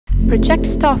Project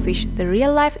Starfish, the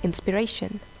real-life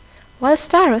inspiration. While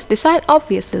Starros design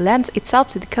obviously lends itself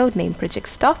to the codename Project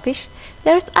Starfish,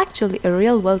 there is actually a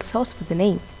real-world source for the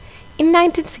name. In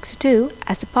 1962,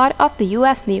 as a part of the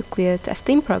US nuclear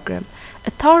testing program,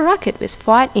 a Thor rocket was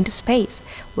fired into space,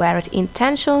 where it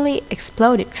intentionally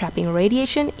exploded, trapping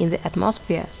radiation in the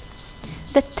atmosphere.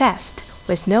 The test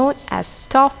was known as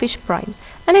Starfish Prime,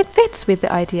 and it fits with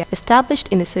the idea established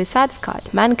in the Suicide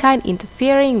Squad, mankind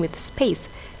interfering with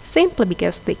space simply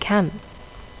because they can.